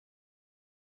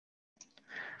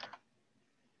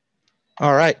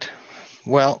All right.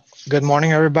 Well, good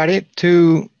morning, everybody,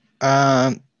 to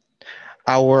our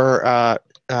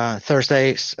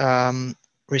Thursday's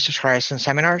Research Horizon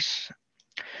seminars.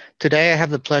 Today, I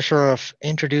have the pleasure of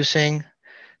introducing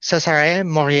Césarée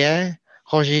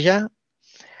Morier-Gxoyiya.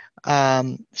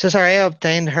 Césarée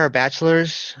obtained her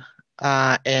bachelor's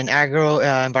in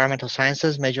agro-environmental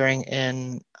sciences, majoring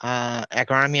in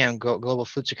agronomy and global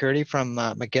food security from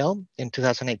McGill in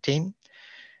 2018.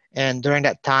 And during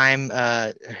that time,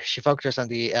 she focused on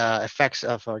the effects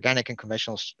of organic and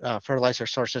conventional fertilizer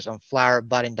sources on flower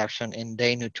bud induction in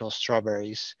day-neutral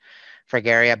strawberries,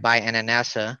 Fragaria by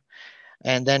Ananassa.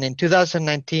 And then in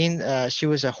 2019, she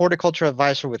was a horticulture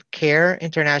advisor with CARE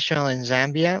International in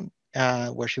Zambia,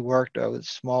 where she worked with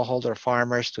smallholder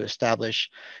farmers to establish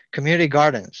community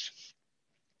gardens.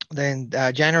 Then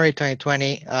January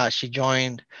 2020, she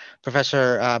joined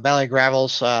Professor Valerie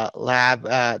Gravel's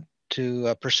lab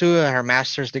to pursue her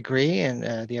master's degree in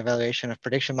the evaluation of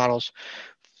prediction models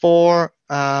for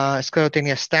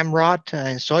Sclerotinia Stem Rot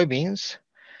in soybeans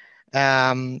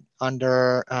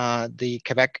under the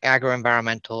Quebec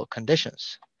agro-environmental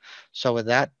conditions. So with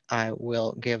that, I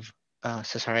will give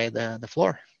Césarée the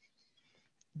floor.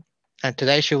 And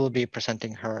today she will be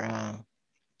presenting her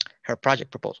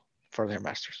project proposal for their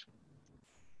master's.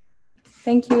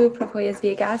 Thank you, Professor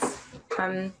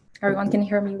Viegas. Everyone can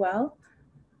hear me well?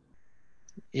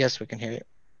 Yes, we can hear you.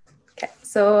 Okay,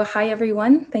 so hi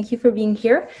everyone, thank you for being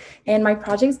here. And my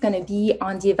project is going to be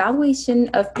on the evaluation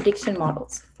of prediction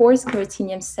models for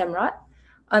Sclerotinia Stem Rot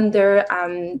under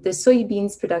the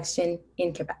soybeans production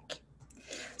in Quebec.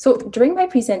 So during my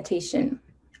presentation,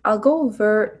 I'll go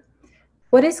over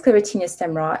what is Sclerotinia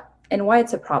Stem Rot and why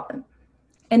it's a problem.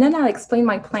 And then I'll explain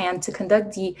my plan to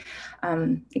conduct the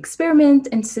experiment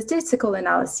and statistical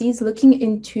analyses looking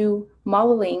into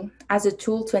modeling as a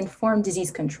tool to inform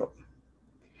disease control.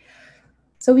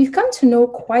 So we've come to know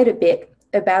quite a bit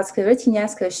about Sclerotinia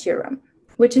sclerotiorum,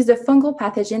 which is the fungal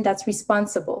pathogen that's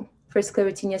responsible for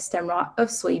Sclerotinia stem rot of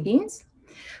soybeans,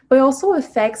 but also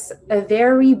affects a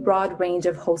very broad range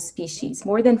of host species,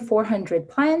 more than 400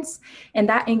 plants, and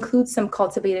that includes some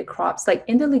cultivated crops like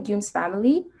in the legumes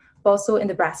family, but also in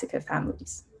the brassica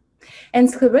families.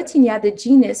 And Sclerotinia, the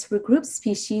genus, regroups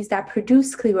species that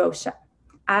produce sclerotia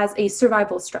as a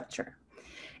survival structure.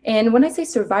 And when I say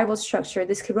survival structure,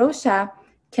 the sclerotia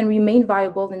can remain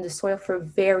viable in the soil for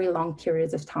very long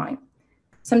periods of time,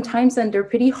 sometimes under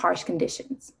pretty harsh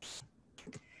conditions.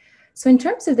 So in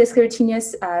terms of the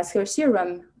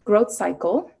sclerotiorum growth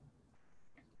cycle,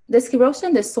 the sclerotia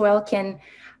in the soil can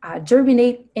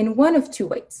germinate in one of two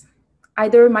ways,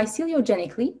 either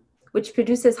myceliogenically, which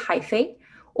produces hyphae,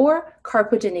 or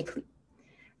carpogenically.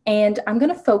 And I'm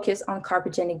going to focus on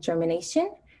carpogenic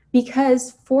germination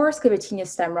because for Sclerotinia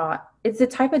stem rot, it's the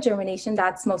type of germination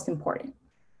that's most important.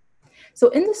 So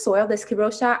in the soil, the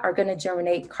sclerotia are going to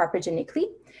germinate carpogenically,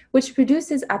 which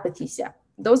produces apothecia.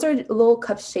 Those are little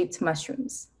cup-shaped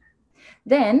mushrooms.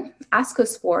 Then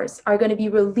ascospores are going to be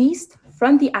released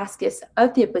from the ascus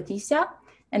of the apothecia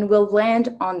and will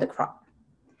land on the crop.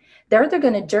 There they're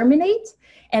going to germinate,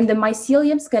 and the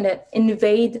mycelium is going to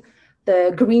invade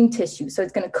the green tissue. So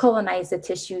it's going to colonize the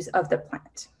tissues of the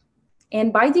plant.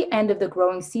 And by the end of the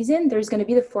growing season, there's going to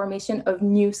be the formation of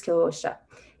new sclerotia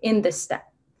in the stem.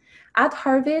 At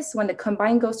harvest, when the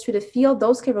combine goes through the field,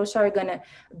 those sclerotia are going to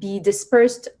be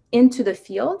dispersed into the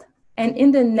field. And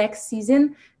in the next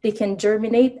season, they can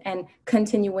germinate and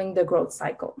continuing the growth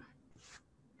cycle.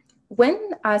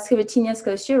 When Sclerotinia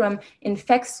sclerotiorum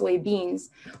infects soybeans,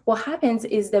 what happens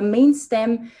is the main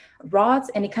stem rots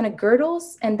and it kind of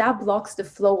girdles, and that blocks the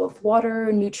flow of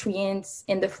water, nutrients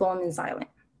in the phloem and xylem.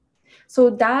 So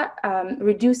that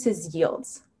reduces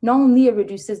yields. Not only it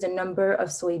reduces the number of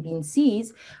soybean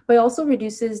seeds, but it also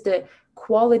reduces the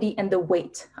quality and the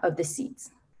weight of the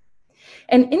seeds.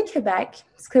 And in Quebec,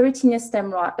 Sclerotinia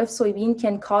stem rot of soybean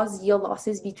can cause yield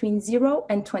losses between 0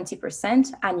 and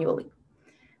 20% annually.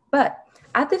 But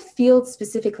at the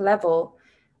field-specific level,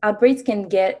 outbreaks can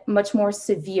get much more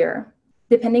severe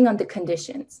depending on the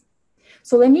conditions.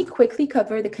 So let me quickly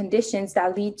cover the conditions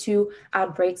that lead to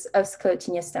outbreaks of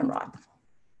Sclerotinia stem rot.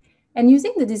 And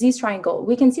using the disease triangle,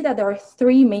 we can see that there are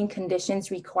three main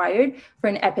conditions required for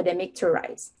an epidemic to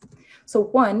arise. So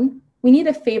one, we need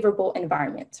a favorable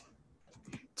environment.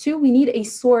 Two, we need a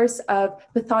source of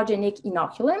pathogenic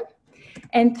inoculum.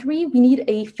 And three, we need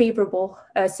a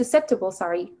susceptible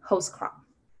host crop.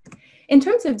 In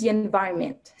terms of the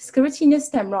environment, Sclerotinia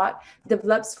stem rot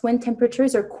develops when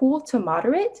temperatures are cool to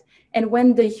moderate and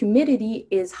when the humidity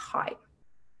is high.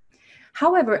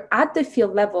 However, at the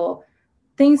field level,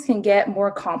 things can get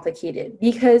more complicated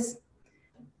because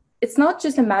it's not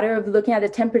just a matter of looking at the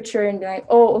temperature and being like,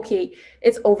 oh, okay,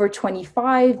 it's over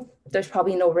 25, there's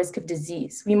probably no risk of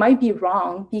disease. We might be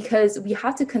wrong because we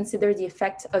have to consider the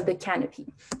effect of the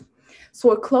canopy.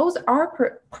 So a closed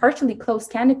or partially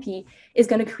closed canopy is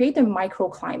going to create a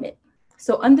microclimate.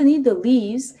 So underneath the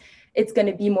leaves, it's going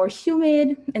to be more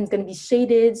humid and it's going to be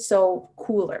shaded, so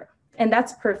cooler. And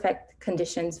that's perfect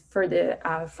conditions for the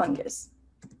fungus.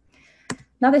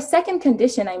 Now, the second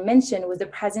condition I mentioned was the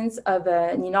presence of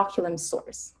an inoculum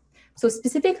source. So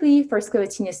specifically for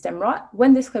Sclerotinia stem rot,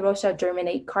 when the sclerotia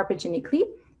germinate carpogenically,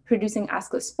 producing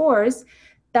ascospores,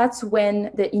 that's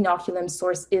when the inoculum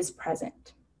source is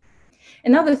present.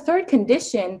 And now the third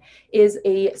condition is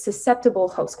a susceptible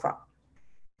host crop.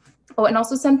 Oh, and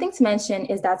also something to mention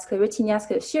is that Sclerotinia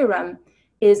sclerotiorum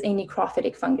is a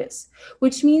necrophytic fungus,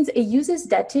 which means it uses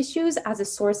dead tissues as a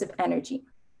source of energy.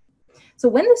 So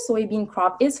when the soybean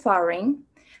crop is flowering,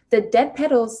 the dead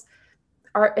petals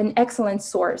are an excellent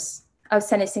source of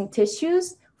senescing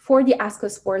tissues for the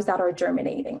ascospores that are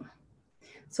germinating.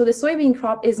 So the soybean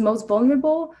crop is most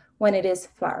vulnerable when it is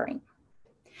flowering.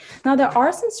 Now, there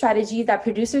are some strategies that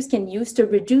producers can use to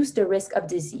reduce the risk of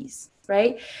disease,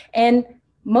 right? And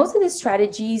most of the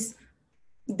strategies,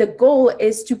 the goal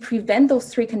is to prevent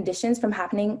those three conditions from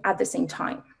happening at the same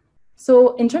time.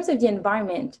 So in terms of the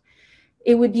environment,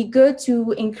 it would be good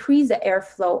to increase the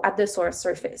airflow at the soil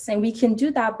surface. And we can do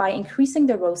that by increasing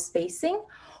the row spacing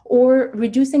or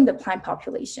reducing the plant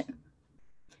population.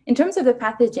 In terms of the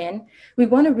pathogen, we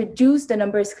want to reduce the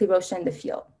number of sclerotia in the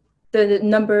field, the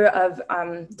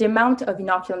amount of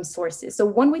inoculum sources. So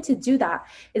one way to do that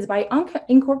is by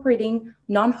incorporating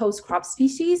non-host crop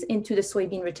species into the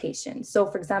soybean rotation. So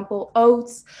for example,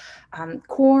 oats,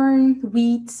 corn,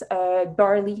 wheat,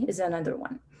 barley is another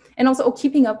one. And also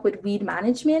keeping up with weed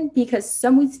management, because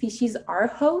some weed species are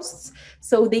hosts,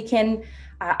 so they can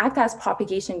act as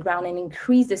propagation ground and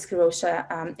increase the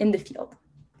sclerotia in the field.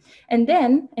 And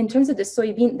then in terms of the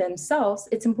soybean themselves,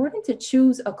 it's important to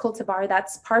choose a cultivar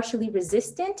that's partially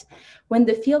resistant when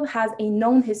the field has a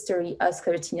known history of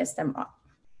Sclerotinia stem rot.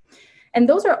 And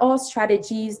those are all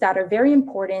strategies that are very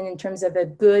important in terms of a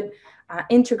good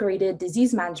integrated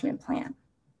disease management plan.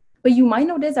 But you might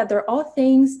notice that they're all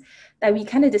things that we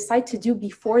kind of decide to do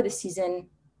before the season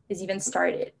is even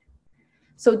started.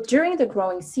 So during the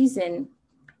growing season,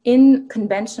 in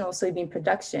conventional soybean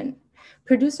production,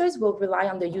 producers will rely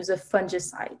on the use of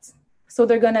fungicides. So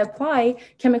they're going to apply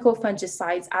chemical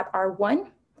fungicides at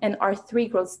R1 and R3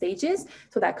 growth stages.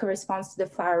 So that corresponds to the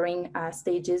flowering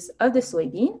stages of the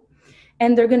soybean.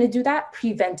 And they're going to do that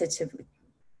preventatively.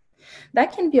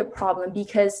 That can be a problem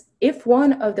because if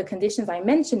one of the conditions I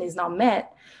mentioned is not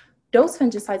met, those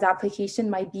fungicides application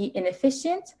might be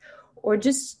inefficient or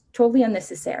just totally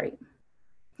unnecessary.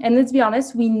 And let's be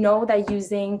honest, we know that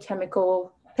using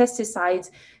chemical pesticides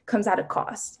comes at a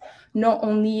cost, not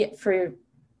only for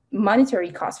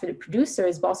monetary cost for the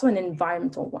producers, but also an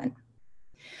environmental one.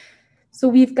 So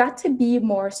we've got to be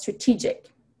more strategic,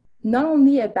 not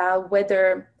only about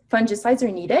whether fungicides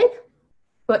are needed,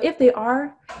 but if they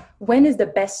are, when is the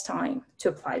best time to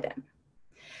apply them?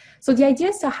 So the idea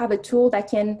is to have a tool that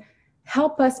can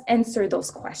help us answer those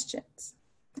questions.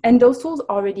 And those tools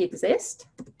already exist.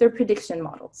 They're prediction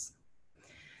models.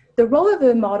 The role of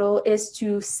a model is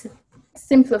to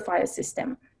simplify a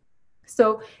system.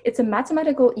 So it's a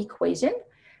mathematical equation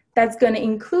that's going to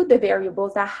include the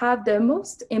variables that have the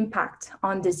most impact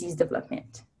on disease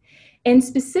development. And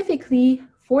specifically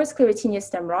for Sclerotinia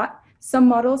stem rot, some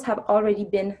models have already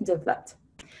been developed.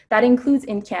 That includes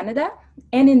in Canada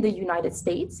and in the United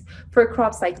States for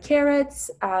crops like carrots,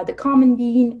 the common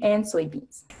bean, and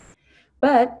soybeans.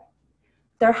 But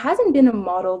there hasn't been a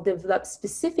model developed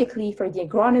specifically for the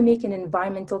agronomic and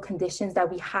environmental conditions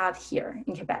that we have here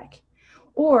in Quebec.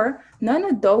 Or none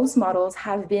of those models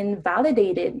have been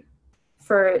validated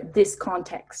for this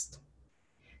context.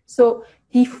 So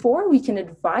before we can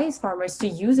advise farmers to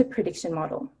use a prediction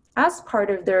model as part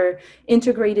of their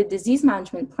integrated disease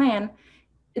management plan,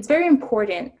 it's very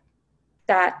important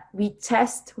that we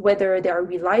test whether they are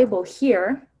reliable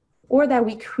here or that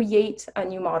we create a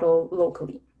new model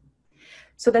locally.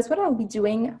 So that's what I'll be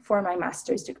doing for my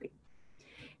master's degree.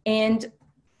 And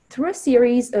through a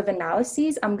series of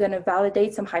analyses, I'm going to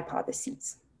validate some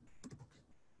hypotheses.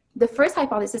 The first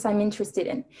hypothesis I'm interested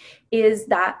in is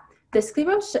that the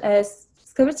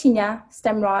Sclerotinia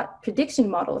stem rot prediction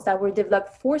models that were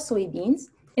developed for soybeans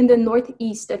in the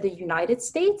northeast of the United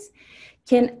States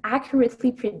can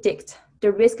accurately predict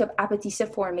the risk of apothecia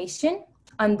formation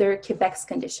under Quebec's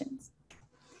conditions.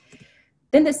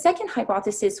 Then the second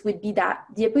hypothesis would be that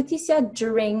the apothecia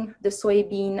during the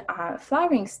soybean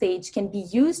flowering stage can be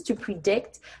used to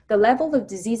predict the level of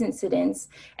disease incidence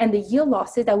and the yield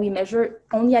losses that we measure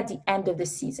only at the end of the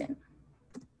season.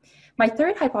 My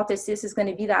third hypothesis is going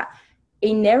to be that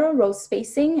a narrow row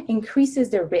spacing increases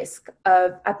the risk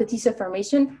of apothecia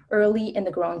formation early in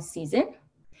the growing season.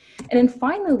 And then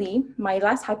finally, my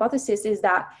last hypothesis is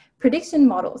that prediction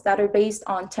models that are based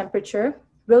on temperature,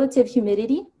 relative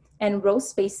humidity, and row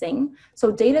spacing,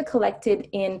 so data collected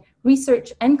in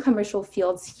research and commercial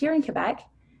fields here in Quebec,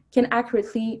 can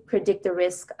accurately predict the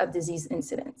risk of disease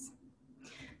incidence.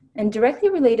 And directly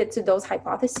related to those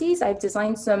hypotheses, I've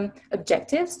designed some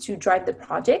objectives to drive the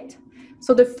project.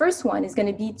 So the first one is going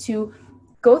to be to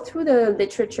go through the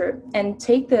literature and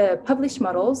take the published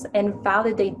models and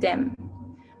validate them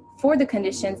for the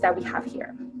conditions that we have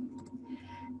here.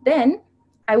 Then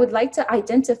I would like to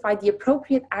identify the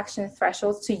appropriate action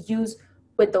thresholds to use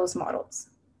with those models.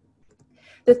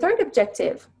 The third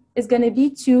objective is going to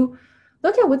be to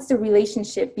look at what's the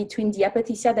relationship between the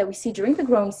apothecia that we see during the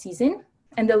growing season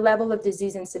and the level of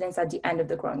disease incidence at the end of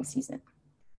the growing season.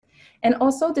 And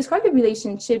also describe the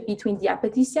relationship between the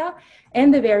apothecia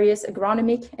and the various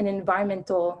agronomic and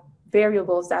environmental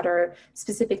variables that are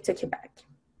specific to Quebec.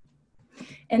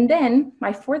 And then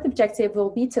my fourth objective will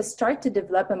be to start to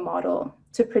develop a model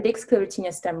to predict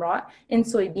Sclerotinia Stem Rot in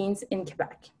soybeans in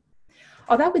Quebec.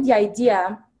 All that with the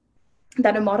idea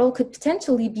that a model could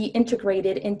potentially be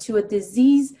integrated into a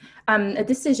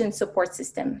decision support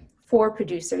system for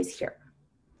producers here.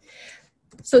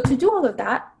 So to do all of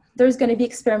that, there's going to be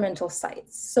experimental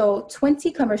sites. So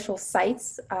 20 commercial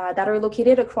sites that are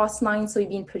located across 9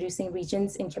 soybean producing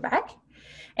regions in Quebec.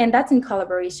 And that's in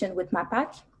collaboration with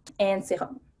MAPAC and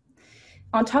Césarée.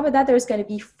 On top of that, there's going to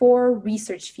be 4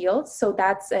 research fields. So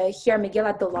that's here at McGill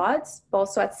at the Lodz, but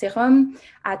also at Césarée,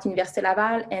 at Université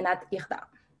Laval, and at IRDA.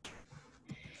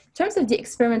 In terms of the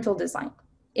experimental design,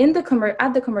 at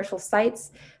the commercial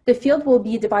sites, the field will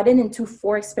be divided into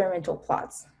 4 experimental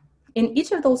plots. In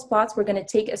each of those plots, we're going to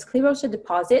take a sclerotia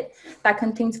deposit that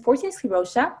contains 14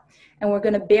 sclerotia, and we're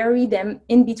going to bury them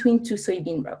in between 2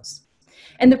 soybean rows.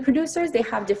 And the producers, they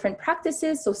have different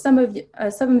practices. So some of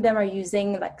them are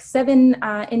using like 7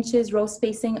 inches row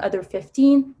spacing, other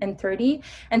 15 and 30.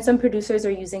 And some producers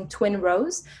are using twin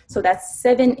rows. So that's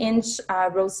 7-inch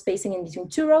row spacing in between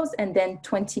 2 rows and then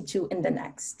 22 in the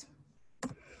next.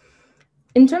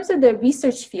 In terms of the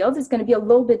research field, it's going to be a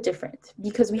little bit different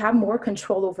because we have more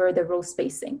control over the row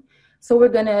spacing. So we're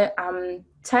going to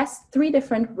test 3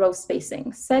 different row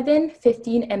spacing, 7,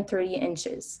 15, and 30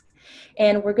 inches.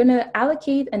 And we're going to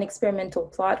allocate an experimental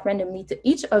plot randomly to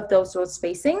each of those row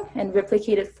spacing and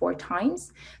replicate it 4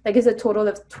 times. That gives a total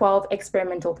of 12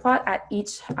 experimental plot at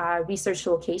each research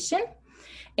location.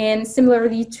 And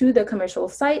similarly to the commercial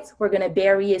sites, we're going to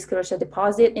bury a sclerotia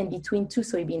deposit in between 2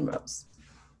 soybean rows.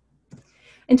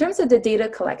 In terms of the data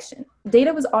collection,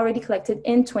 data was already collected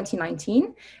in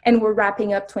 2019, and we're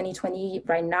wrapping up 2020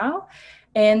 right now.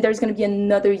 And there's going to be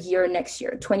another year next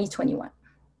year, 2021.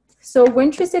 So we're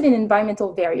interested in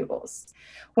environmental variables.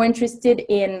 We're interested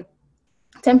in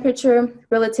temperature,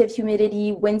 relative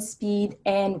humidity, wind speed,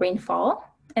 and rainfall.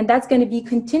 And that's going to be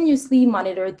continuously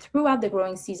monitored throughout the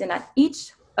growing season at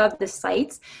each of the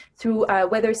sites through a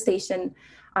weather station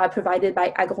provided by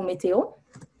AgroMétéo.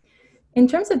 In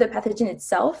terms of the pathogen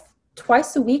itself,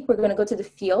 twice a week, we're going to go to the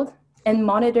field and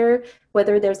monitor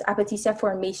whether there's apothecia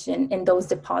formation in those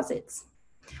deposits.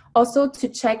 Also to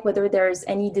check whether there's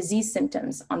any disease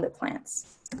symptoms on the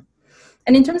plants.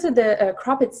 And in terms of the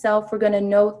crop itself, we're going to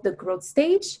note the growth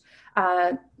stage,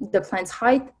 the plant's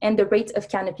height, and the rate of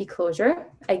canopy closure,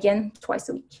 again, twice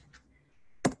a week.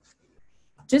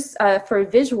 Just for a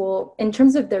visual, in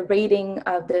terms of the rating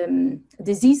of the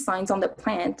disease signs on the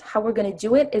plant, how we're going to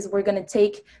do it is we're going to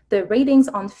take the ratings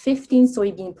on 15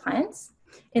 soybean plants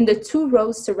in the 2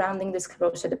 rows surrounding the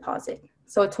sclerotia deposit.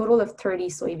 So a total of 30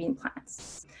 soybean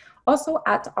plants. Also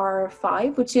at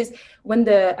R5, which is when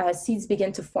the seeds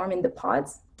begin to form in the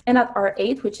pods, and at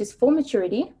R8, which is full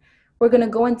maturity, we're going to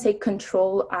go and take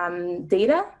control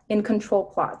data in control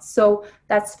plots. So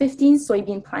that's 15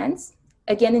 soybean plants,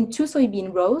 again in 2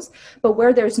 soybean rows, but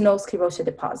where there's no sclerotia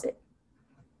deposit.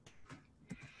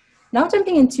 Now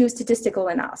jumping into statistical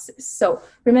analysis. So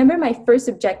remember, my first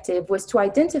objective was to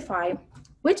identify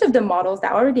which of the models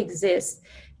that already exist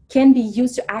can be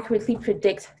used to accurately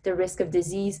predict the risk of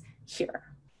disease here.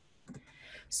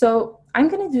 So I'm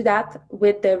going to do that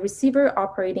with the receiver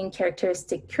operating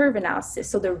characteristic curve analysis,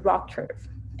 so the ROC curve.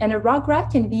 And a ROC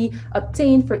graph can be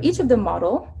obtained for each of the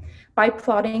model by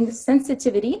plotting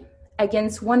sensitivity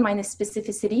against 1 minus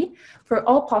specificity for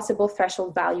all possible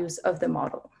threshold values of the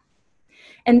model.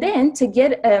 And then to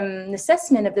get an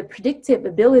assessment of the predictive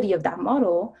ability of that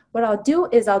model, what I'll do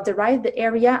is I'll derive the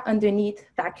area underneath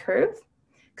that curve,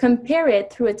 compare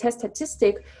it through a test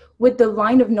statistic with the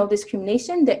line of no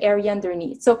discrimination, the area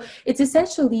underneath. So it's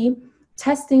essentially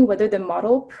testing whether the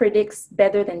model predicts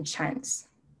better than chance.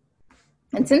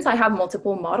 And since I have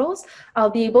multiple models, I'll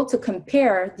be able to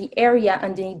compare the area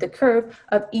underneath the curve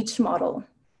of each model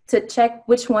to check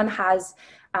which one has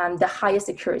the highest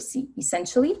accuracy,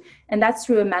 essentially. And that's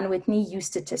through a Mann-Whitney U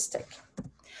statistic.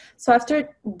 So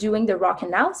after doing the ROC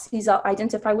analyses, I'll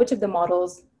identify which of the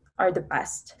models are the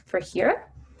best for here.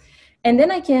 And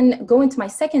then I can go into my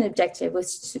second objective,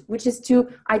 which is to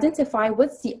identify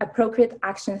what's the appropriate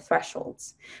action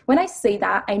thresholds. When I say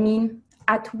that, I mean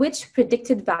at which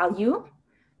predicted value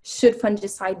should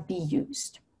fungicide be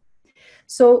used.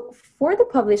 So for the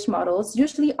published models,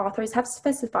 usually authors have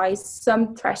specified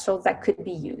some thresholds that could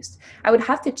be used. I would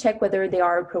have to check whether they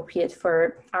are appropriate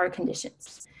for our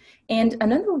conditions. And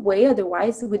another way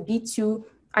otherwise would be to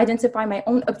identify my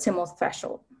own optimal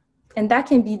threshold. And that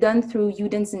can be done through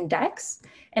Uden's index.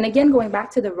 And again, going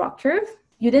back to the ROC curve,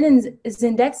 Uden's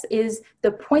index is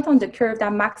the point on the curve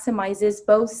that maximizes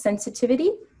both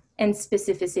sensitivity and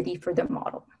specificity for the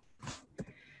model.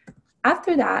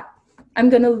 After that, I'm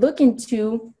going to look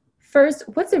into first,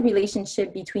 what's the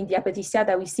relationship between the apothecia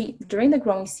that we see during the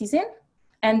growing season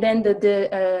and then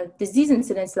the disease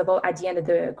incidence level at the end of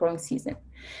the growing season.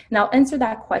 And I'll answer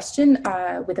that question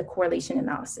with a correlation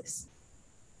analysis.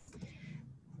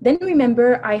 Then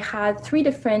remember, I had 3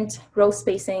 different row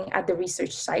spacing at the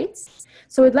research sites.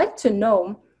 So I'd like to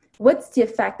know what's the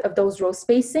effect of those row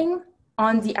spacing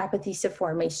on the apothecia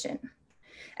formation.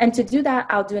 And to do that,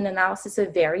 I'll do an analysis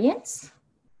of variance.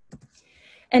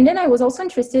 And then I was also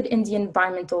interested in the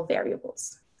environmental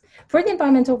variables. For the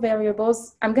environmental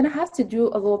variables, I'm going to have to do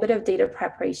a little bit of data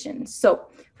preparation. So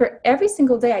for every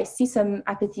single day I see some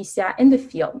apothecia in the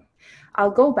field,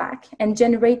 I'll go back and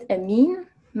generate a mean,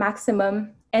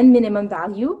 maximum, and minimum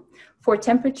value for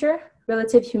temperature,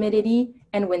 relative humidity,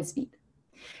 and wind speed.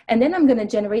 And then I'm going to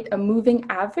generate a moving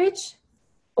average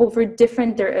over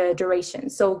different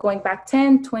durations. So going back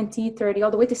 10, 20, 30,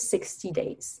 all the way to 60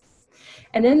 days.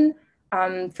 And then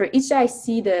for each day I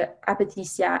see the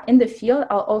apothecia in the field,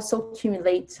 I'll also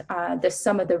accumulate the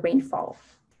sum of the rainfall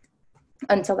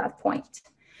until that point.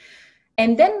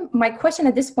 And then my question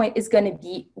at this point is going to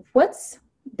be, what's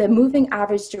the moving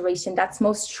average duration that's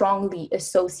most strongly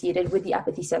associated with the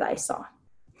apothecia that I saw?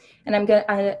 And I'm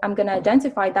going to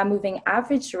identify that moving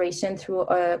average duration through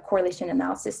a correlation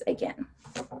analysis again.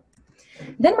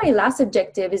 Then my last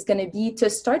objective is going to be to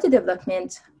start the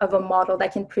development of a model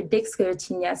that can predict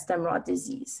Sclerotinia Stem Rot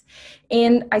disease.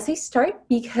 And I say start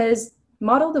because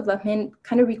model development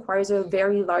kind of requires a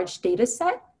very large data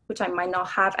set, which I might not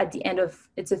have at the end of,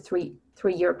 it's a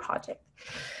three-year project.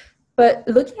 But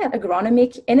looking at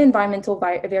agronomic and environmental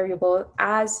variable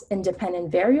as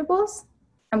independent variables,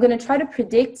 I'm going to try to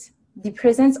predict the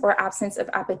presence or absence of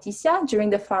apothecia during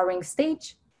the flowering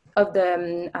stage of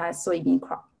the soybean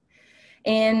crop.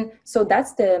 And so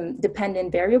that's the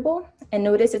dependent variable. And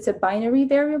notice it's a binary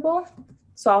variable.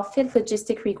 So I'll fit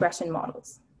logistic regression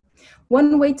models.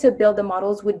 One way to build the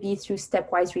models would be through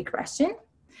stepwise regression,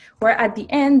 where at the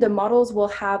end, the models will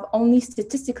have only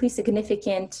statistically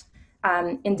significant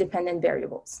independent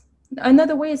variables.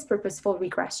 Another way is purposeful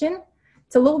regression.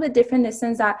 It's a little bit different in the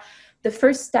sense that the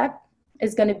first step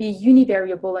is going to be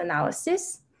univariable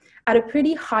analysis at a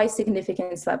pretty high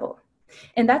significance level.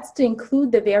 And that's to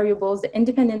include the variables, the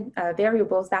independent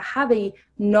variables that have a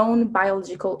known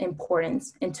biological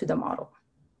importance into the model.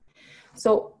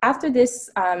 So after this,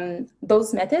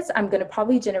 those methods, I'm going to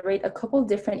probably generate a couple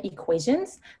different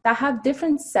equations that have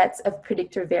different sets of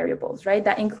predictor variables, right?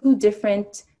 That include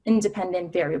different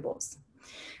independent variables.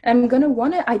 I'm going to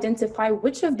want to identify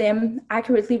which of them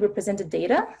accurately represent the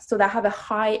data, so that have a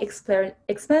high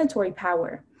explanatory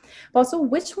power. But also,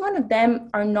 which one of them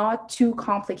are not too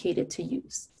complicated to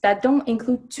use, that don't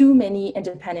include too many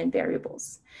independent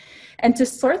variables. And to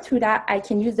sort through that, I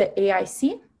can use the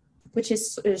AIC, which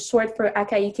is short for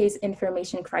Akaike's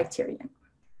information criterion.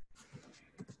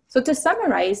 So to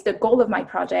summarize, the goal of my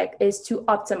project is to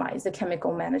optimize the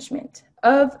chemical management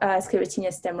of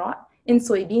Sclerotinia Stem Rot in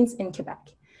soybeans in Quebec.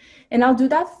 And I'll do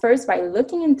that first by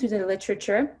looking into the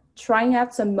literature, trying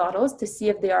out some models to see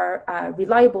if they are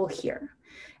reliable here.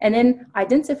 And then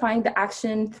identifying the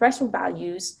action threshold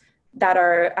values that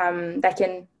are that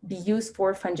can be used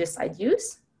for fungicide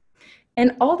use.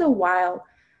 And all the while,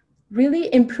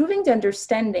 really improving the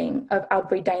understanding of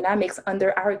outbreak dynamics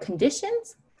under our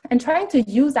conditions and trying to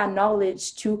use that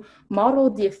knowledge to model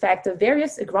the effect of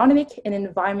various agronomic and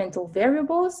environmental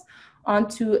variables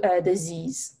onto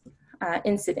disease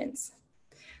incidence.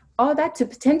 All that to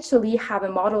potentially have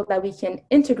a model that we can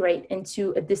integrate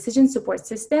into a decision support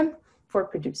system for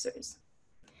producers.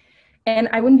 And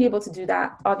I wouldn't be able to do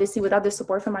that, obviously, without the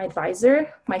support from my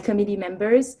advisor, my committee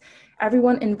members,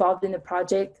 everyone involved in the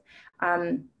project,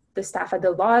 the staff at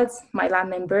the lodge, my lab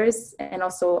members, and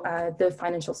also the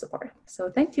financial support.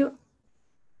 So thank you.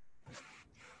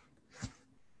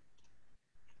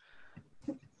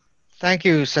 Thank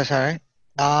you, Césarée.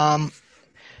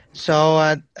 So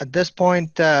at this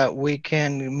point, we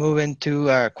can move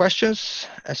into questions.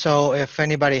 So if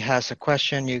anybody has a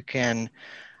question, you can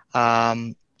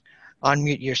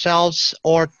unmute yourselves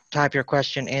or type your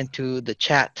question into the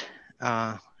chat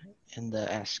in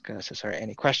the Ask Césarée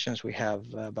Any Questions. We have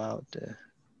about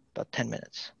 10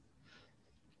 minutes.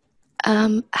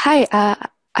 Hi,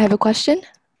 I have a question.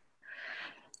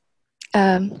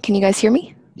 Can you guys hear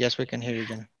me? Yes, we can hear you,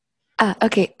 Jenna.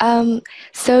 Okay.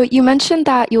 So you mentioned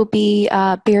that you'll be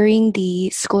burying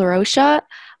the sclerotia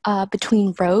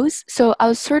between rows. So I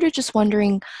was sort of just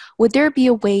wondering, would there be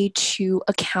a way to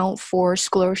account for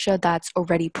sclerotia that's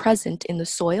already present in the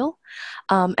soil?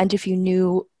 And if you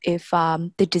knew if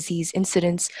the disease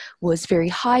incidence was very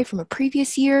high from a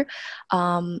previous year,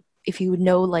 if you would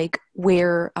know like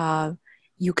where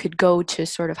you could go to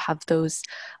sort of have those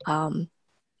row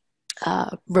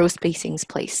spacings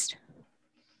placed.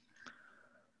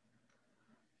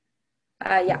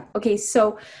 Yeah, okay,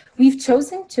 so we've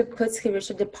chosen to put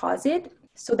sclerotia deposit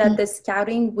so that the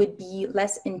scouting would be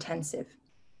less intensive.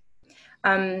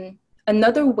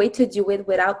 Another way to do it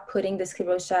without putting the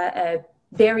sclerotia,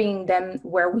 burying them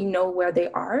where we know where they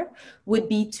are, would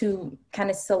be to kind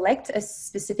of select a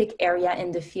specific area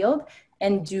in the field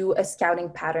and do a scouting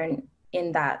pattern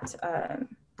in that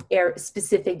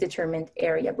specific determined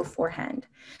area beforehand.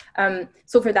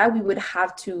 So for that, we would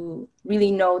have to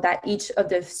really know that each of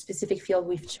the specific field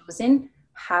we've chosen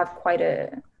have quite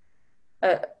an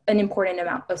important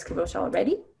amount of sclerotia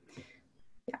already.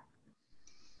 Yeah.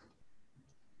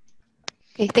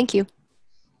 Okay, thank you.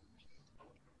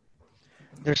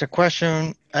 There's a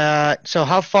question. So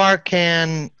how far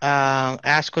can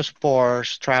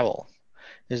ascospores travel?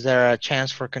 Is there a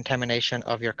chance for contamination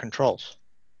of your controls?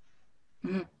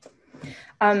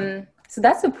 Mm-hmm. So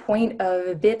that's a point of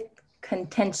a bit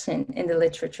contention in the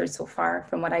literature so far,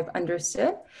 from what I've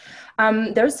understood.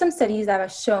 There's some studies that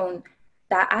have shown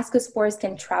that ascospores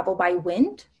can travel by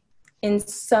wind in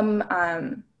some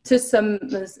to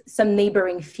some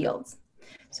neighboring fields.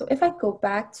 So if I go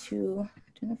back to,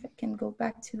 I don't know if I can go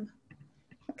back to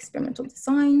experimental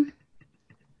design.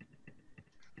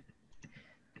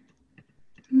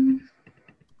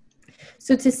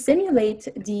 So to simulate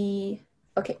the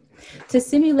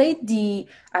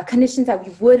conditions that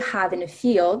we would have in a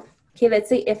field, okay, let's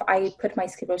say if I put my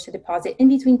sclerotia deposit in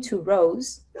between two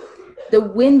rows, the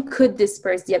wind could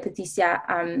disperse the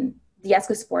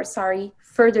ascospore,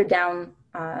 further down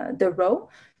the row.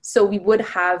 So we would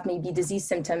have maybe disease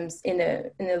symptoms in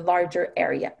a larger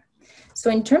area.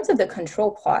 So in terms of the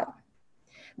control plot,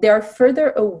 they are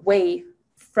further away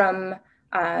from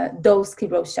those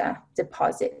sclerotia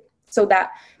deposit, so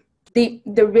that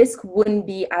the risk wouldn't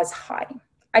be as high.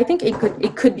 I think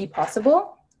it could be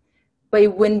possible, but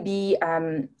it wouldn't be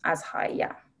as high,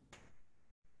 yeah.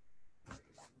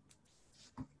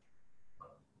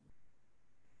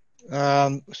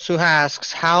 Sue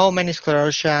asks, how many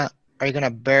sclerotia are you going to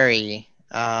bury?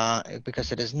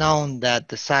 Because it is known that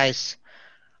the size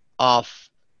of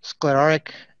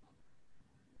sclerotic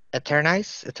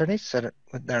eternis, I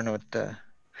don't know what the,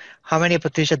 how many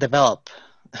apothecia develop?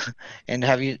 And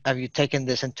have you taken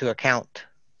this into account?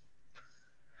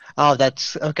 Oh,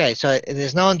 that's okay. So it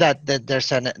is known that there's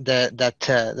the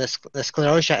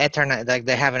sclerotia eterna, like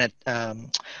they have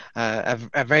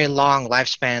a very long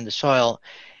lifespan in the soil,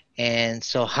 and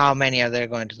so how many are there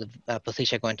going to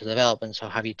apothecia going to develop? And so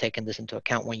have you taken this into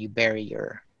account when you bury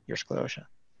your sclerotia?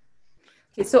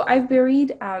 Okay, so I've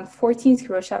buried 14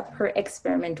 sclerotia per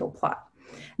experimental plot.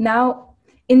 Now,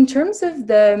 in terms of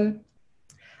the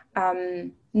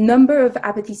number of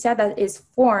apothecia that is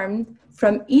formed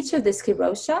from each of the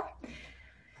sclerotia,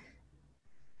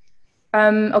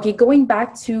 okay, going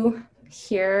back to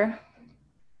here,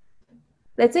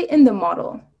 let's say in the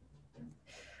model,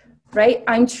 right?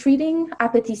 I'm treating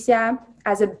apothecia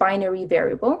as a binary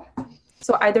variable,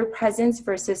 so either presence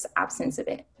versus absence of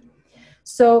it.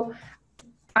 So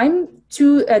I'm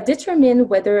to determine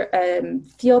whether a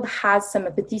field has some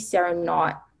apothecia or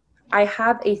not, I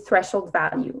have a threshold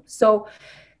value. So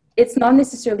it's not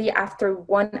necessarily after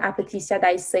one apothecia that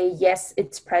I say, yes,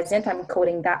 it's present, I'm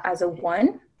coding that as a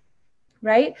 1,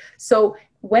 right? So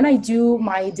when I do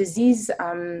my disease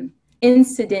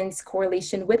incidence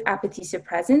correlation with apothecia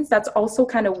presence, that's also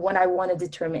kind of what I want to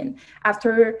determine.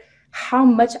 After how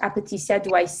much apothecia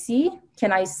do I see,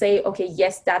 can I say, okay,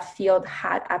 yes, that field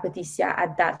had apothecia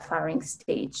at that flowering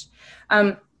stage.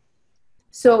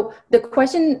 So the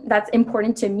question that's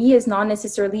important to me is not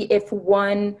necessarily if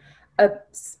a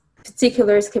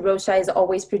particular sclerotia is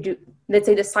always let's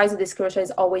say the size of the sclerotia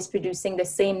is always producing the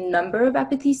same number of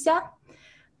apothecia,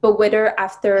 but whether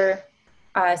after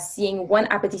seeing one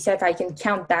apothecia, if I can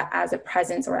count that as a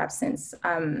presence or absence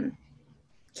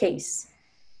case.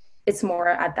 It's more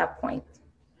at that point.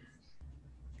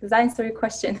 Does that answer your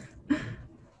question?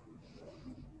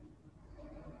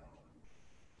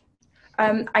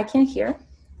 I can't hear.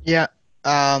 Yeah.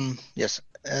 Yes.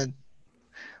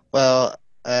 Well,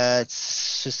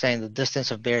 it's just saying the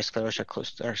distance of Bear's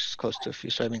sclerotia is close to a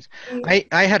few soybeans.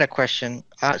 I had a question.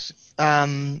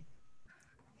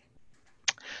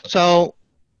 So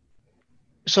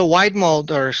white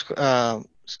mold or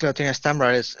Sclerotinia Stem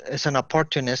Rot is an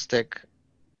opportunistic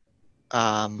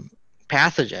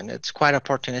pathogen. It's quite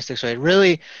opportunistic. So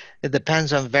it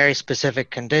depends on very specific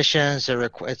conditions.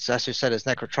 It's, as you said, it's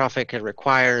necrotrophic. It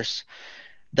requires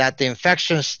that the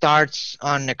infection starts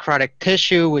on necrotic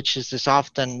tissue, which is this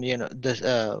often, this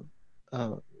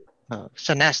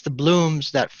senesced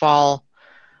blooms that fall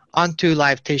onto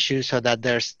live tissue, so that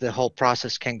the whole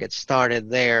process can get started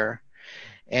there.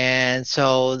 And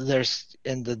so there's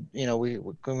when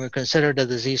we consider the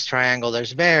disease triangle,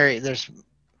 let's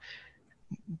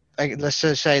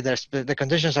just say the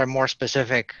conditions are more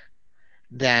specific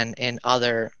than in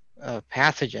other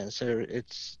pathogens.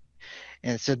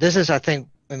 And so this is, I think,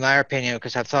 in my opinion,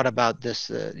 because I've thought about this,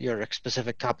 your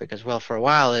specific topic as well for a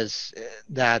while, is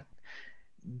that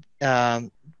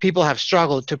people have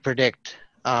struggled to predict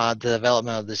the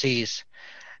development of disease.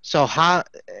 So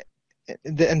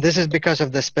and this is because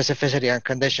of the specificity and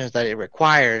conditions that it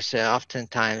requires.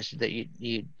 Oftentimes, that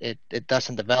it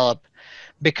doesn't develop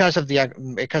because of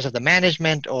the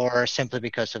management, or simply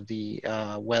because of the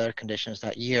weather conditions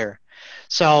that year.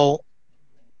 So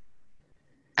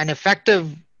an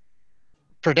effective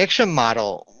prediction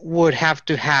model would have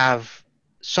to have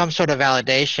some sort of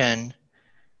validation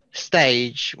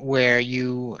stage where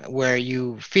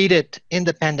you feed it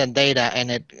independent data,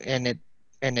 and it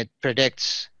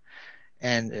predicts,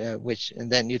 and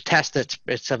then you test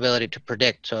its ability to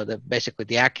predict. So basically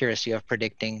the accuracy of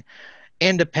predicting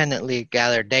independently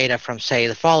gathered data from, say,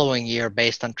 the following year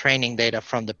based on training data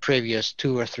from the previous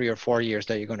 2 or 3 or 4 years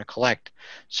that you're going to collect.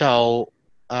 So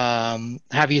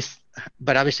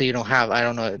but obviously you don't have, I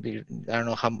don't know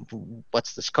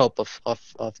what's the scope of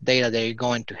data that you're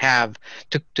going to have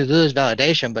to do this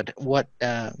validation, but what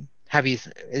have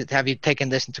you taken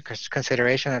this into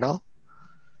consideration at all?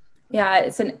 Yeah,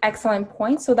 it's an excellent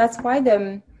point. So that's why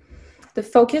the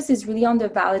focus is really on the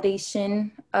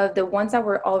validation of the ones that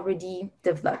were already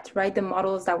developed, right? The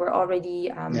models that were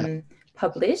already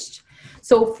published.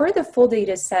 So for the full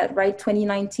data set, right,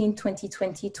 2019,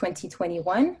 2020,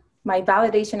 2021, my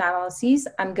validation analyses,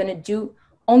 I'm going to do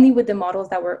only with the models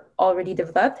that were already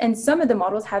developed. And some of the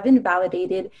models have been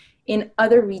validated in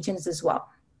other regions as well.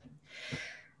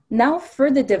 Now for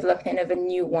the development of a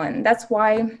new one, that's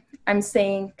why I'm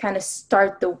saying kind of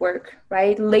start the work,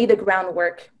 right? Lay the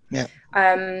groundwork. Yeah.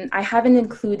 I haven't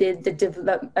included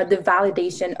the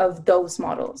validation of those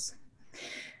models.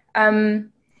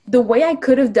 The way I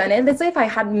could have done it, let's say if I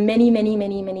had many,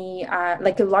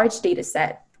 like a large data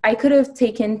set, I could have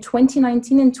taken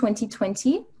 2019 and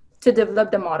 2020 to develop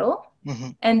the model,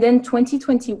 and then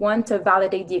 2021 to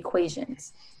validate the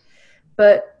equations.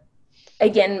 But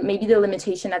again, maybe the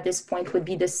limitation at this point would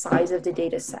be the size of the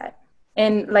data set.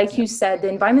 And like you said, the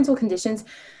environmental conditions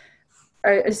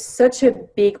are such a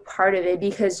big part of it,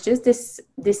 because just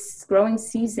this growing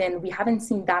season, we haven't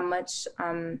seen that much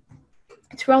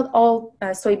throughout all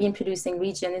soybean producing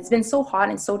region. It's been so hot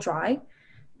and so dry.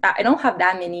 I don't have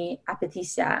that many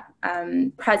apothecia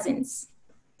presents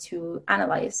to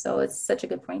analyze. So it's such a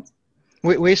good point.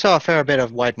 We saw a fair bit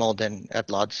of white mold at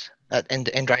Lodz,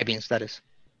 in dry beans, that is.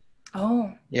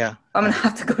 Oh. Yeah. I'm gonna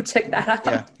have to go check that out.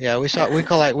 Yeah. We saw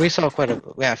quite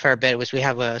a fair bit. We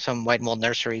have some white mold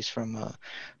nurseries from a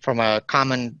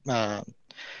common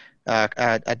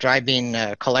a dry bean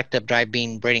collective dry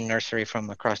bean breeding nursery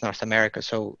from across North America.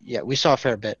 So yeah, we saw a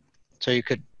fair bit. So you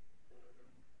could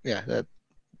you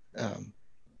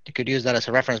could use that as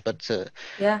a reference, but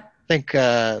I think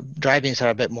dry beans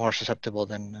are a bit more susceptible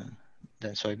than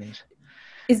soybeans.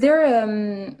 Is there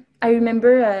I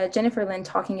remember Jennifer Lynn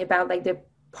talking about like the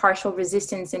partial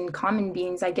resistance in common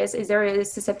beans. I guess, is there a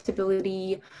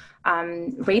susceptibility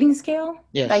rating scale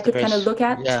Yes, that I could there kind of is. look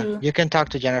at Yeah, to? you can talk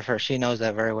to Jennifer. She knows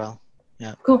that very well.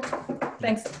 Yeah. Cool.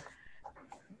 Thanks.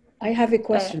 I have a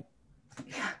question.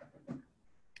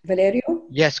 Valerio?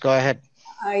 Yes, go ahead.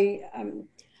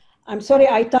 I'm sorry,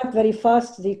 I typed very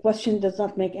fast. The question does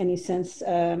not make any sense.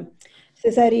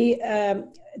 Césarée,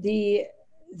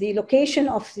 the location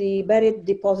of the buried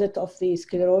deposit of the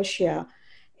sclerotia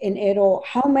in a row,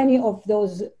 how many of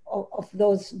those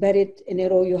buried in a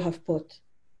row you have put?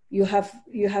 You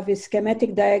have a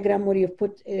schematic diagram where you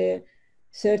put a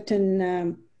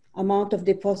certain amount of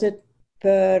deposit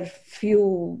per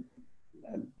few.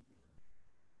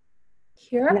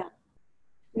 Here?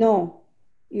 No,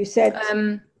 you said.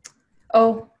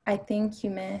 Oh, I think you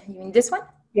mean this one?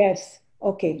 Yes.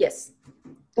 Okay. Yes.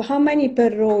 So how many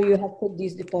per row you have put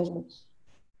these deposits?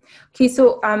 Okay,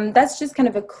 so that's just kind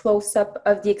of a close-up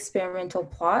of the experimental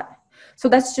plot. So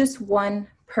that's just one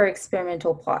per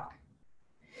experimental plot.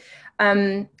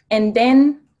 And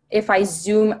then if I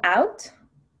zoom out,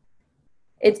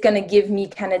 it's going to give me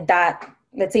kind of that,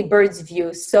 let's say, bird's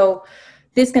view. So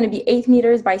this is going to be 8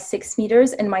 meters by 6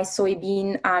 meters, and my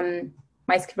soybean,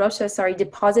 my sclerotia,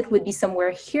 deposit would be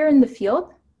somewhere here in the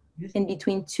field, in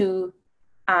between two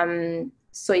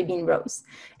soybean rows.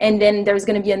 And then there's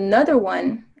going to be another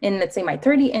one in, let's say, my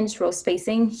 30-inch row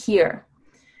spacing here.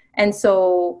 And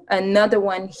so another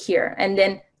one here. And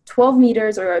then 12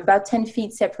 meters or about 10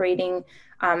 feet separating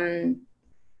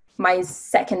my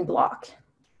second block.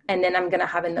 And then I'm going to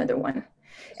have another one.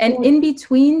 And in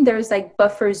between, there's like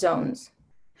buffer zones.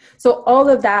 So all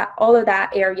of that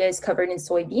area is covered in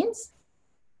soybeans.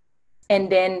 And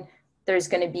then there's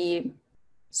going to be,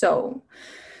 so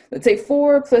let's say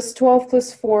 4 plus 12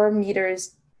 plus 4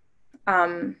 meters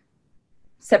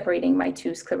separating my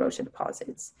two sclerotia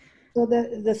deposits. So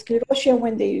the sclerotia,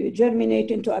 when they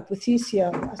germinate into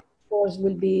apothecia, spores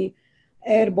will be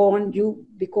airborne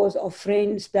because of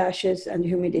rain splashes and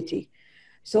humidity.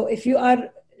 So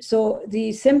so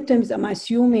the symptoms, I'm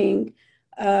assuming,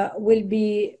 will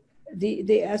be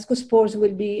the ascospores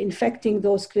will be infecting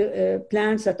those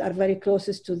plants that are very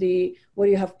closest to where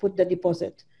you have put the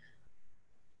deposit.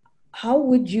 How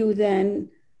would you then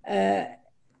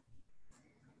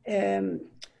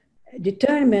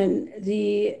determine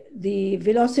the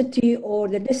velocity or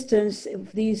the distance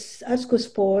of these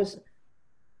ascospores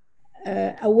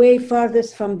away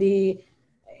farthest from the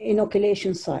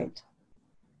inoculation site?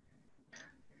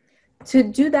 To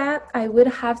do that, I would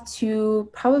have to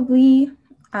probably,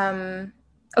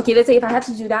 okay, let's say if I had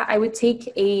to do that, I would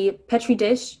take a Petri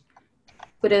dish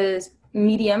with a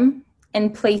medium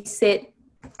and place it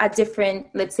at different,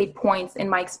 let's say, points in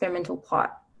my experimental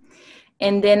plot.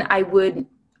 And then I would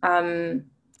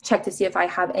check to see if I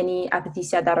have any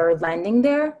apothecia that are landing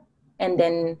there. And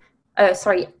then,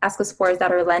 ascospores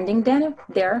that are landing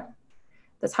there.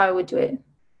 That's how I would do it.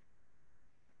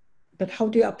 But how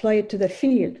do you apply it to the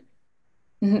field?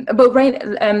 Mm-hmm. But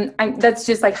that's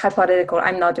just like hypothetical.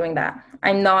 I'm not doing that.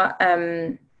 I'm not,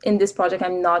 in this project,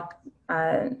 I'm not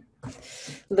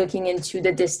looking into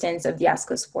the distance of the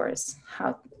ascospores.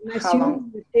 How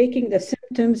long? Taking the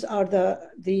symptoms are the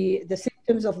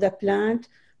symptoms of the plant,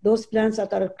 those plants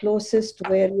that are closest to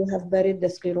where you have buried the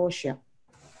sclerotia.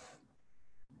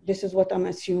 This is what I'm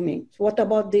assuming. So what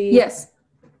about the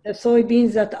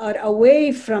soybeans that are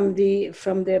away from the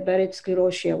buried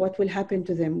sclerotia? What will happen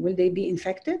to them? Will they be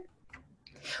infected?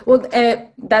 Well,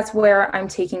 that's where I'm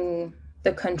taking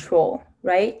the control,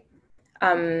 right?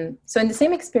 So in the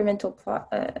same experimental plot,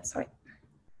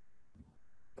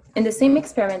 in the same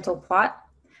experimental plot,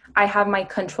 I have my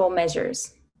control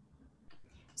measures.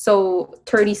 So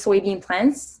 30 soybean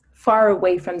plants far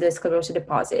away from the sclerotia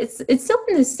deposit. It's still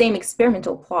in the same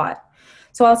experimental plot.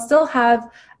 So I'll still have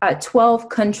 12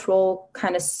 control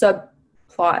kind of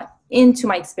subplot into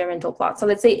my experimental plot. So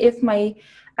let's say if my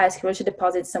sclerotia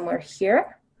deposit is somewhere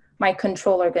here, my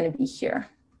control are going to be here.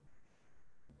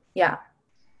 Yeah.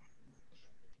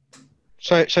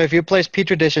 So if you place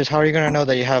petri dishes, how are you going to know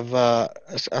that you have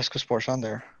ascospores on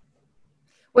there?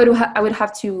 Well, I would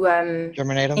have to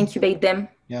germinate them? Incubate them.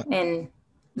 Yeah. And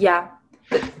yeah,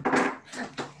 that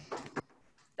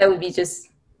would be just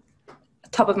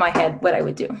top of my head what I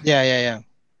would do. Yeah,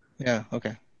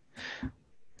 okay.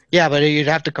 Yeah, but you'd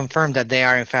have to confirm that they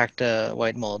are in fact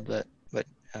white mold, but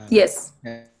yes.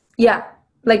 Yeah.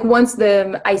 Like once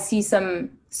I see some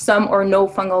or no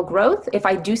fungal growth, if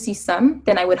I do see some,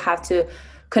 then I would have to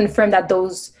confirm that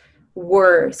those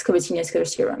were Sclerotinia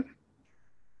sclerotiorum,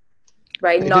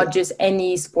 right? Not just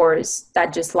any spores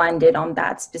that just landed on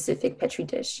that specific Petri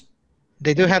dish.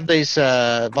 they do have these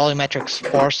volumetric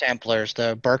spore samplers,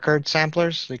 the Burkhardt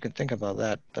samplers. You can think about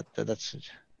that, but that's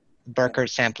Burkhardt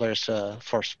samplers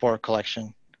for spore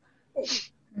collection.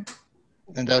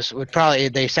 And those would probably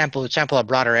would sample a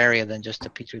broader area than just a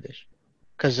petri dish,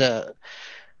 because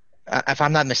if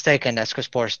I'm not mistaken,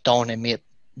 ascospores don't emit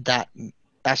that.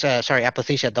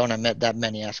 Apothecia don't emit that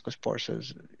many ascospores. So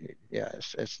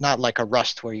it's not like a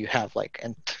rust where you have like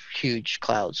huge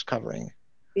clouds covering.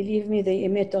 Believe me, they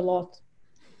emit a lot.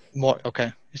 More,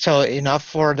 okay. So enough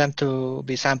for them to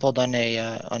be sampled on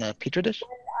a petri dish?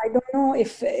 I don't know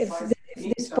if the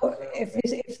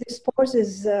spores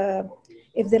is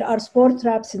if there are spore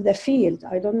traps in the field.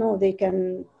 I don't know. They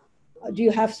can. Do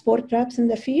you have spore traps in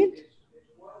the field?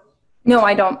 No,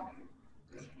 I don't.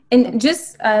 And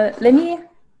just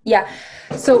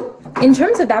So in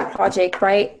terms of that project,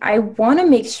 right, I want to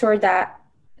make sure that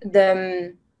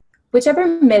whichever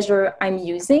measure I'm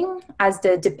using as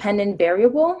the dependent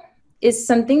variable is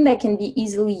something that can be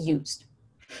easily used.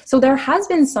 So there has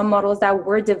been some models that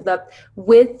were developed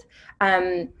with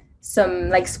some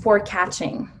like spore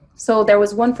catching. So there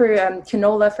was one for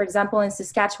canola, for example, in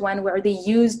Saskatchewan, where they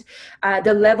used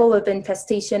the level of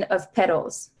infestation of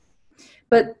petals.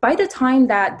 But by the time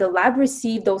that the lab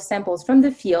received those samples from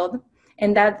the field,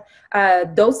 and that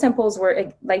those samples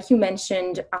were, like you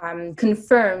mentioned,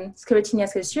 confirmed Sclerotinia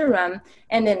sclerotiorum,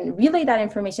 and then relay that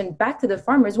information back to the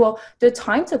farmers, well, the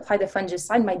time to apply the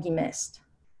fungicide might be missed.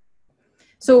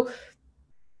 So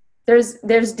there's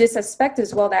this aspect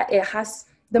as well, that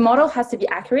the model has to be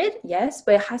accurate, yes,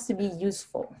 but it has to be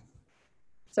useful.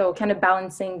 So kind of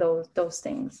balancing those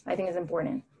things, I think, is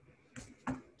important.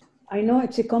 I know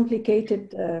it's a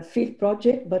complicated field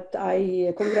project, but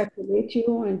I congratulate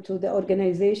you and to the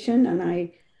organization,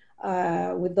 and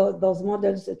with those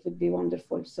models, it would be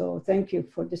wonderful. So thank you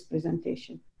for this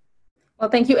presentation. Well,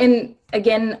 thank you. And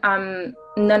again,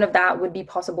 none of that would be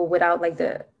possible without like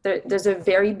there's a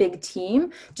very big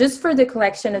team just for the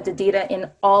collection of the data in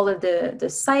all of the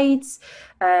sites,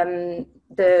 the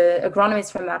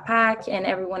agronomists from MAPAC and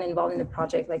everyone involved in the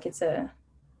project. Like it's a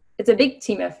big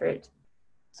team effort.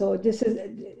 So this is,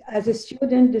 as a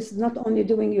student, this is not only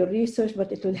doing your research,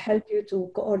 but it will help you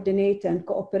to coordinate and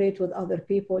cooperate with other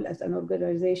people as an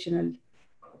organizational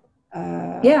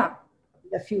in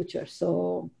the future.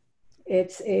 So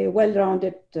it's a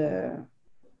well-rounded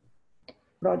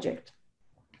project.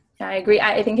 Yeah, I agree.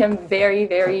 I think I'm very,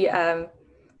 very, I'm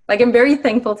very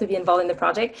thankful to be involved in the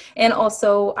project. And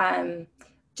also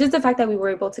just the fact that we were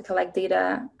able to collect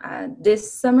data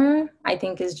this summer, I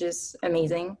think is just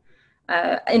amazing.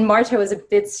 In March, I was a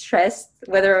bit stressed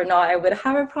whether or not I would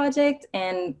have a project,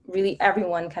 and really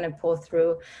everyone kind of pulled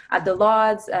through. At the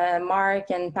Lodz, Mark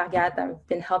and Pagat have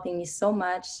been helping me so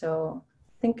much. So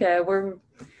I think we're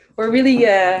really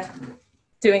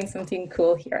doing something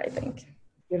cool here, I think.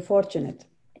 You're fortunate.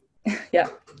 Yeah.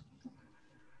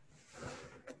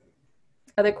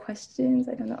 Other questions?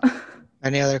 I don't know.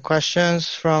 Any other questions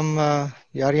from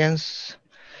the audience?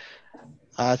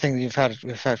 I think we've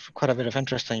had quite a bit of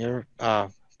interest in your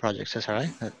project,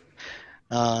 Césarée.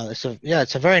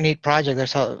 It's a very neat project.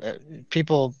 There's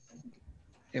people,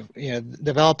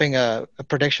 developing a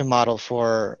prediction model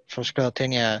for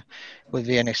Sclerotinia would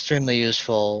be an extremely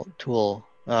useful tool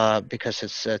because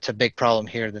it's a big problem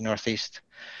here in the Northeast.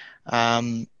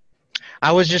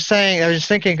 I was just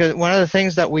thinking, because one of the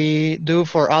things that we do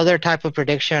for other type of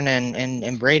prediction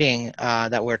and breeding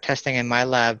that we're testing in my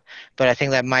lab, but I think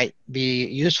that might be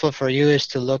useful for you, is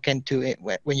to look into it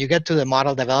when you get to the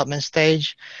model development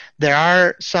stage. There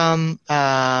are some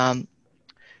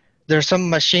there's some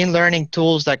machine learning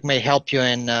tools that may help you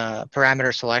in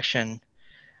parameter selection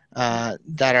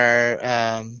that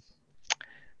are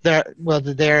they're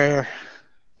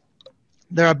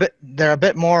a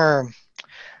bit more.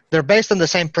 They're based on the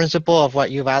same principle of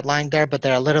what you've outlined there, but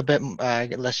they're a little bit,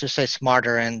 let's just say,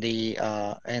 smarter in the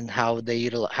in how they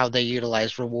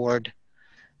utilize reward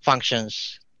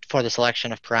functions for the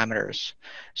selection of parameters.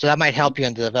 So that might help you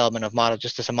in the development of model,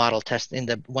 just as a model test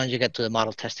once you get to the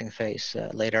model testing phase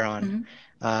later on.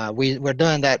 Mm-hmm. We're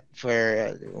doing that for,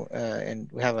 and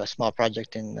we have a small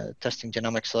project in testing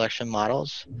genomic selection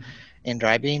models in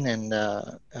dry bean, and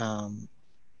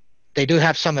they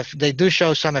do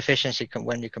show some efficiency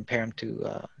when you compare them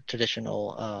to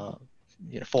traditional,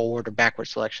 forward or backward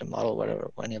selection model, whatever,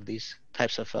 any of these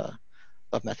types of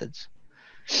methods.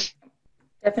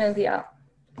 Definitely,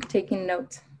 taking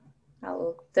note.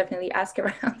 I'll definitely ask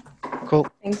around. Cool.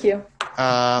 Thank you.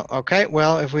 Okay.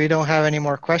 Well, if we don't have any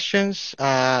more questions,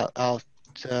 I'll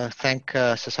thank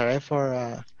Césarée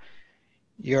for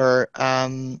your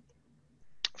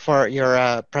for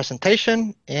your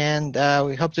presentation, and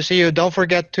we hope to see you. Don't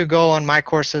forget to go on my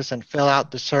courses and fill out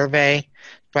the survey,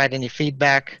 provide any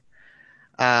feedback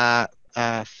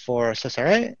for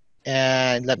Césarée,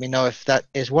 and let me know if that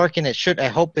is working. It should. I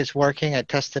hope it's working. I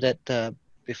tested it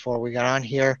before we got on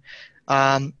here.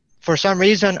 For some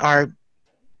reason,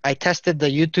 I tested the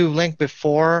YouTube link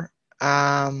before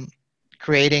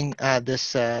creating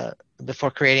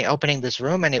opening this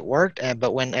room, and it worked,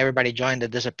 but when everybody joined,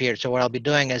 it disappeared. So what I'll be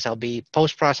doing is I'll be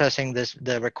post-processing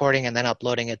the recording and then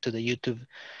uploading it to the YouTube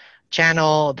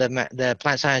channel, the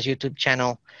Plant Science YouTube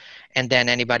channel, and then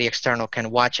anybody external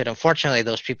can watch it. Unfortunately,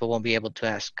 those people won't be able to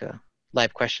ask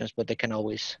live questions, but they can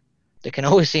always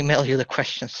email you the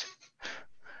questions.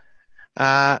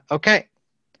 Okay.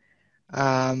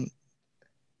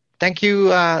 Thank you.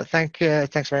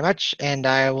 Thanks very much, and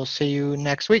I will see you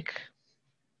next week.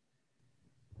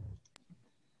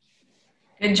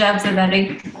 Good job,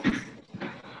 Césarée.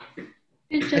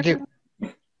 Good job. Thank you.